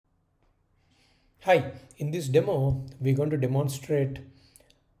Hi, in this demo, we're going to demonstrate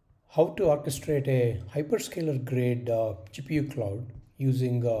how to orchestrate a hyperscaler grade GPU cloud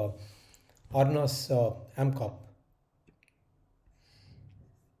using aarna's AMCOP.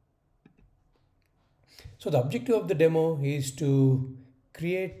 So the objective of the demo is to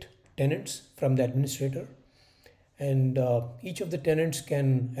create tenants from the administrator, and each of the tenants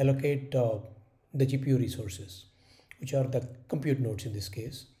can allocate the GPU resources, which are the compute nodes in this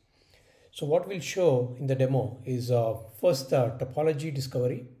case. So what we'll show in the demo is first the topology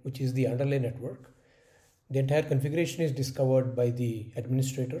discovery, which is the underlay network. The entire configuration is discovered by the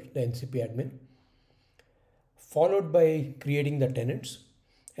administrator, the NCP admin, followed by creating the tenants.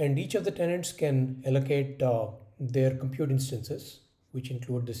 And each of the tenants can allocate their compute instances, which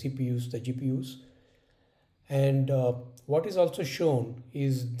include the CPUs, the GPUs. And what is also shown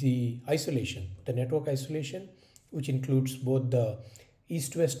is the isolation, the network isolation, which includes both the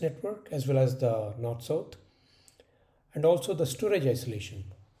east-west network as well as the north-south, and also the storage isolation,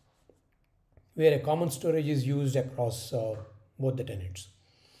 where a common storage is used across both the tenants.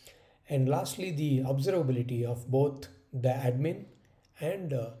 And lastly, the observability of both the admin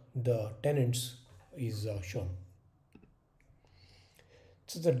and the tenants is shown.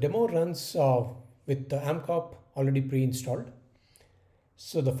 So the demo runs with the AMCOP already pre-installed.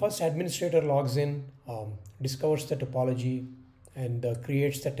 So the first administrator logs in, discovers the topology, and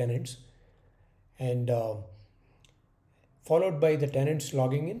creates the tenants, and followed by the tenants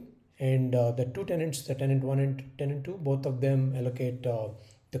logging in, and the two tenants, the tenant 1 and tenant 2, both of them allocate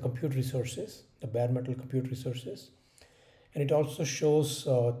the compute resources, the bare metal compute resources. And it also shows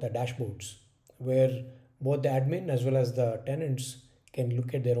the dashboards where both the admin as well as the tenants can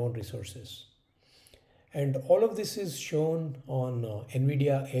look at their own resources. And all of this is shown on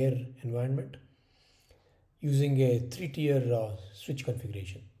NVIDIA Air environment using a 3-tier switch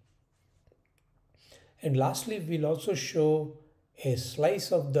configuration. And lastly, we'll also show a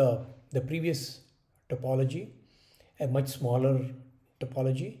slice of the previous topology, a much smaller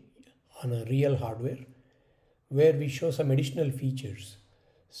topology on a real hardware, where we show some additional features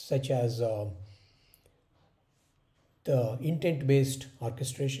such as the intent-based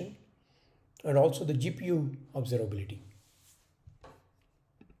orchestration and also the GPU observability.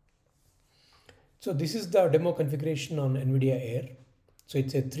 So this is the demo configuration on NVIDIA Air. So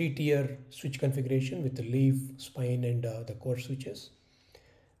it's a 3-tier switch configuration with the leaf, spine, and the core switches.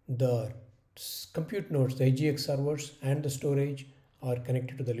 The compute nodes, the AGX servers and the storage are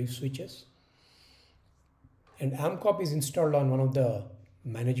connected to the leaf switches. And AMCOP is installed on one of the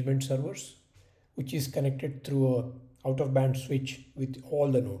management servers, which is connected through a out-of-band switch with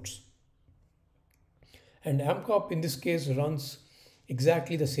all the nodes. And AMCOP in this case runs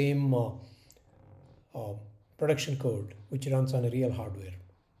exactly the same production code which runs on a real hardware.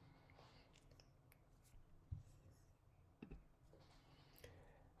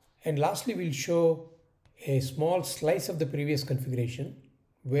 And lastly, we'll show a small slice of the previous configuration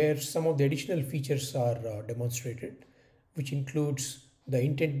where some of the additional features are demonstrated, which includes the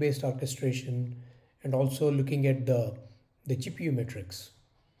intent-based orchestration and also looking at the GPU metrics.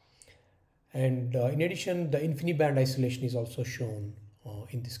 And in addition, the InfiniBand isolation is also shown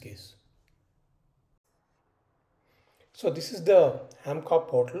in this case. So this is the AMCOP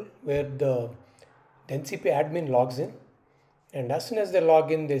portal where the NCP admin logs in, and as soon as they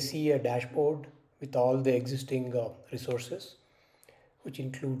log in, they see a dashboard with all the existing resources, which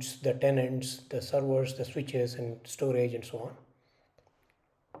includes the tenants, the servers, the switches, and storage, and so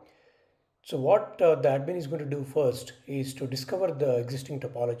on. So what the admin is going to do first is to discover the existing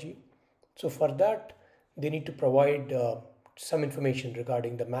topology. So for that, they need to provide some information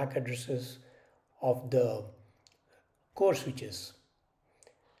regarding the MAC addresses of the core switches.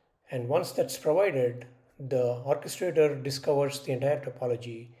 And once that's provided, the orchestrator discovers the entire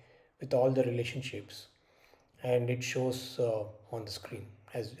topology with all the relationships, and it shows on the screen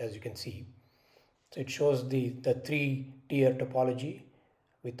as you can see. So it shows the 3-tier topology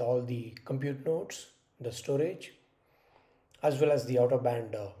with all the compute nodes, the storage, as well as the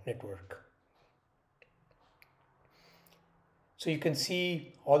out-of-band network. So you can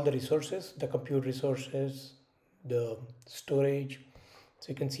see all the resources, the compute resources, the storage. So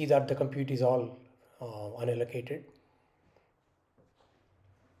you can see that the compute is all unallocated.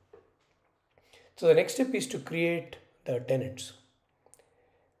 So the next step is to create the tenants.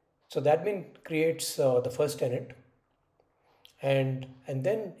 So the admin creates the first tenant and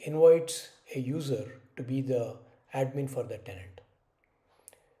then invites a user to be the admin for that tenant.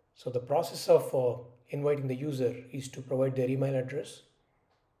 So the process of inviting the user is to provide their email address,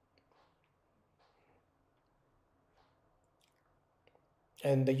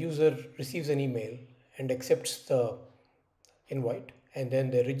 and the user receives an email and accepts the invite, and then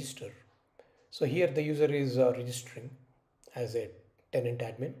they register. So here the user is registering as a tenant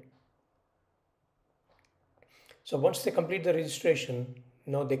admin. So once they complete the registration,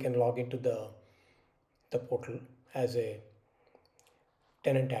 now they can log into the portal as a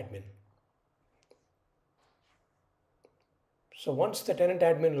tenant admin. So once the tenant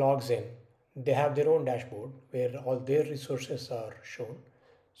admin logs in, they have their own dashboard where all their resources are shown.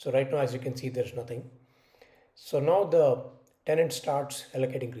 So right now, as you can see, there's nothing. So now the tenant starts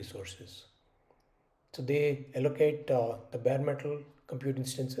allocating resources. So they allocate the bare metal compute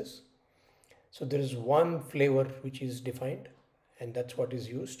instances. So there is one flavor which is defined, and that's what is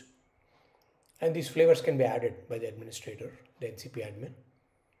used. And these flavors can be added by the administrator, the NCP admin.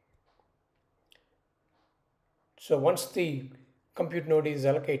 So once the compute node is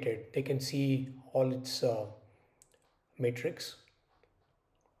allocated, they can see all its matrix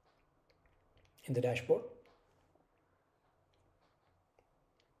in the dashboard.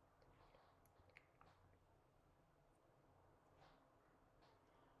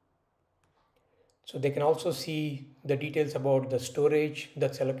 So they can also see the details about the storage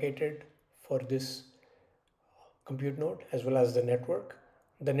that's allocated for this compute node as well as the network.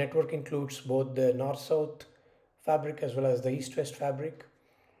 The network includes both the north-south fabric as well as the east-west fabric,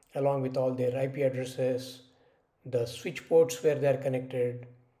 along with all their IP addresses, the switch ports where they are connected,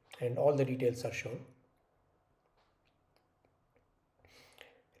 and all the details are shown.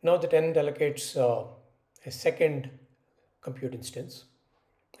 Now the tenant allocates a second compute instance.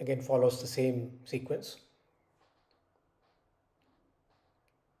 Again, follows the same sequence.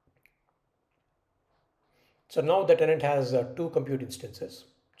 So now the tenant has two compute instances.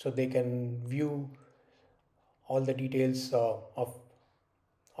 So they can view all the details of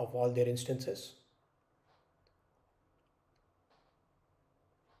all their instances.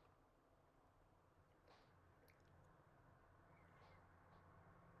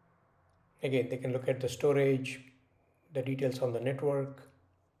 Again, they can look at the storage, the details on the network.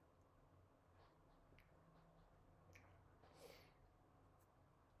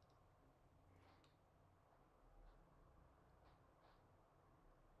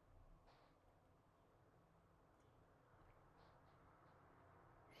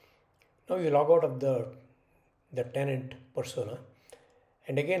 Now you log out of the tenant persona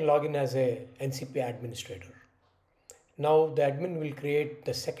and again log in as a NCP administrator. Now the admin will create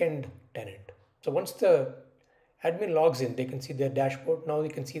the second tenant. So once the admin logs in, they can see their dashboard. Now you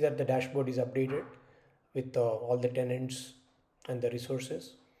can see that the dashboard is updated with all the tenants and the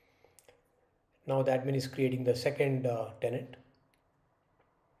resources. Now the admin is creating the second tenant,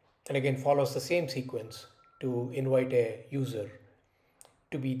 and again follows the same sequence to invite a user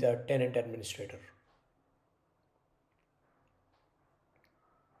to be the tenant administrator.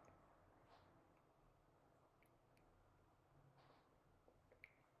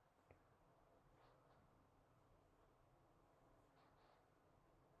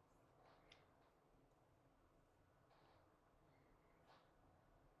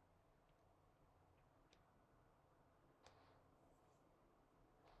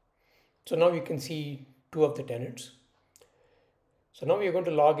 So now you can see two of the tenants. So now we are going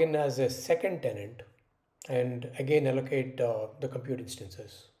to log in as a second tenant and again allocate the compute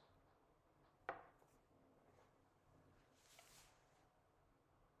instances.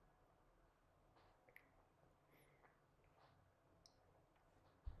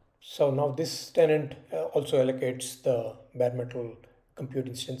 So now this tenant also allocates the bare metal compute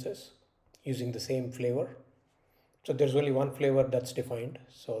instances using the same flavor. So there's only one flavor that's defined,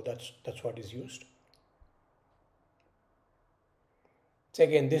 so that's what is used. So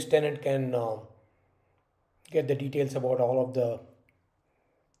again, this tenant can get the details about all of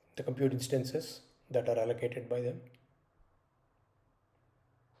the compute instances that are allocated by them.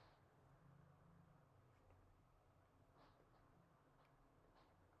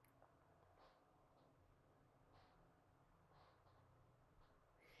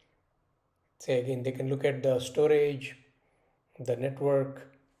 Say again, they can look at the storage, the network.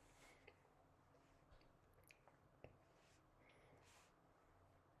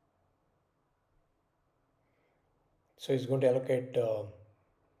 So it's going to allocate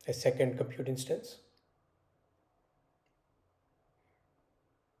a second compute instance.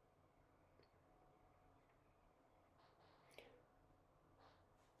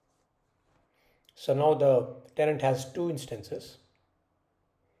 So now the tenant has two instances.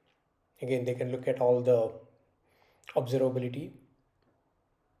 Again, they can look at all the observability.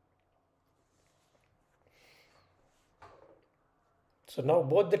 So now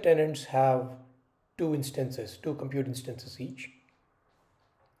both the tenants have two instances, two compute instances each.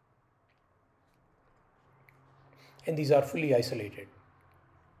 and these are fully isolated.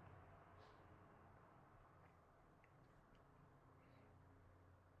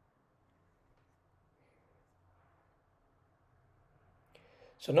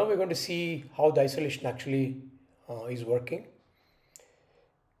 So now we're going to see how the isolation actually is working.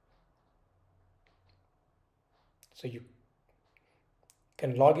 So you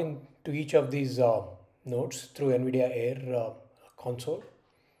can log in to each of these nodes through NVIDIA Air console.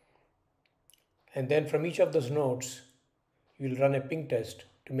 And then from each of those nodes, you'll run a ping test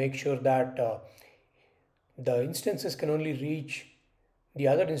to make sure that the instances can only reach the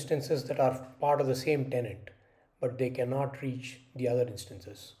other instances that are part of the same tenant, but they cannot reach the other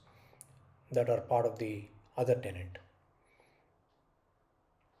instances that are part of the other tenant.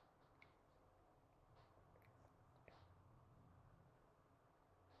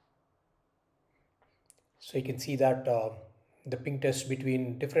 So you can see that the ping test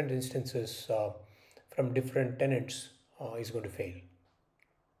between different instances from different tenants is going to fail.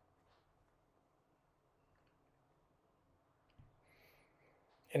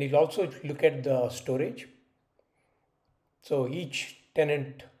 And you'll also look at the storage. So each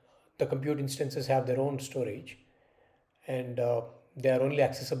tenant, the compute instances have their own storage, and they are only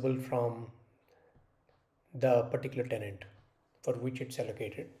accessible from the particular tenant for which it's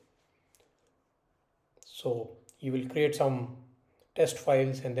allocated. So you will create some test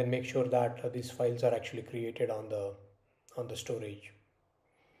files and then make sure that these files are actually created on the storage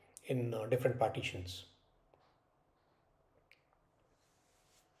in different partitions.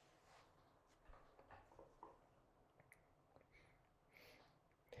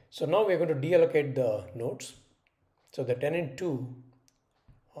 So now we're going to deallocate the nodes. So the tenant 2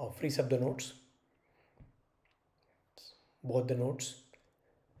 frees up the nodes, both the nodes.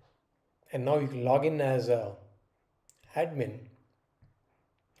 And now you can log in as a admin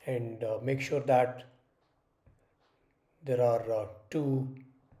and make sure that there are 2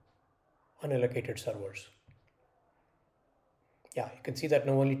 unallocated servers. Yeah, you can see that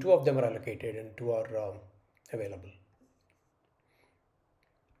now only 2 of them are allocated and 2 are available.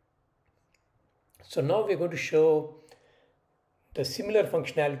 So now we're going to show the similar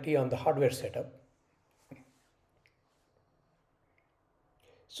functionality on the hardware setup.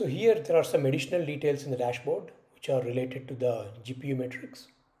 So here there are some additional details in the dashboard which are related to the GPU metrics,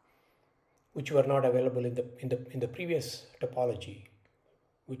 which were not available in the previous topology,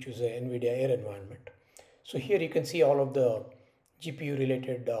 which was an NVIDIA Air environment. So here you can see all of the GPU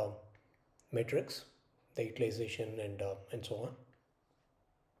related metrics, the utilization and so on.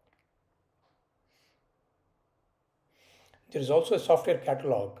 There is also a software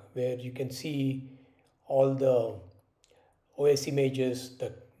catalog where you can see all the OS images,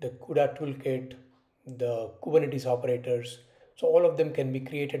 the CUDA toolkit, the Kubernetes operators. So all of them can be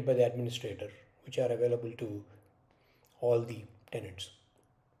created by the administrator, which are available to all the tenants.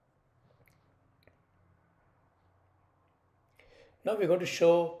 Now we're going to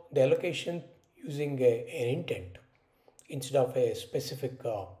show the allocation using an intent instead of a specific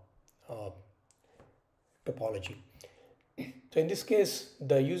topology. So in this case,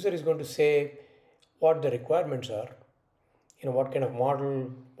 the user is going to say what the requirements are, what kind of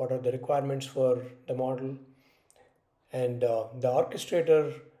model, what are the requirements for the model, and the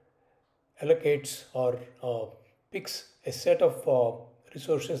orchestrator allocates or picks a set of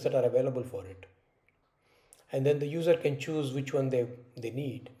resources that are available for it. And then the user can choose which one they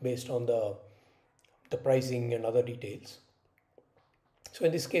need based on the pricing and other details. So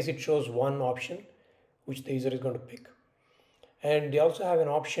in this case, it shows one option which the user is going to pick. And they also have an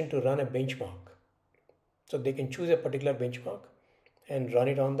option to run a benchmark. So they can choose a particular benchmark and run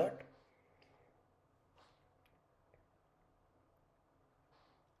it on that.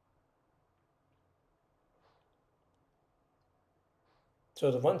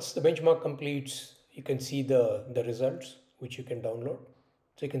 So once the benchmark completes, you can see the results which you can download.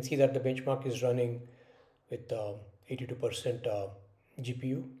 So you can see that the benchmark is running with 82%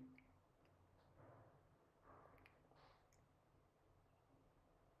 GPU.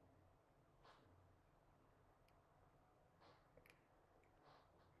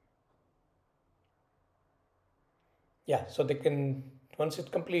 Yeah, so they can, once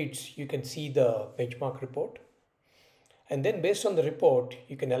it completes, you can see the benchmark report. And then based on the report,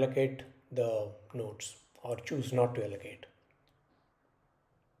 you can allocate the nodes or choose not to allocate.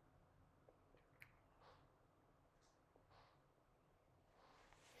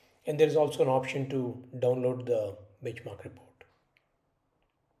 And there is also an option to download the benchmark report.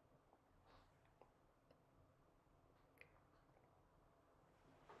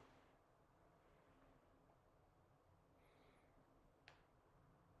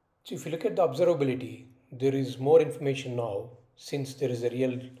 So if you look at the observability, there is more information now since there is a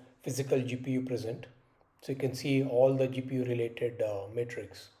real physical GPU present. So you can see all the GPU related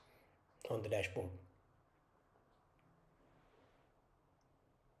metrics on the dashboard.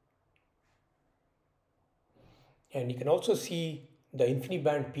 And you can also see the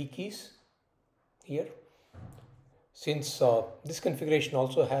InfiniBand P keys here. Since this configuration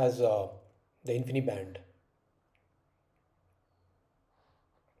also has the InfiniBand.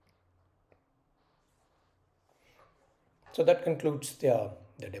 So that concludes the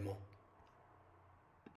demo.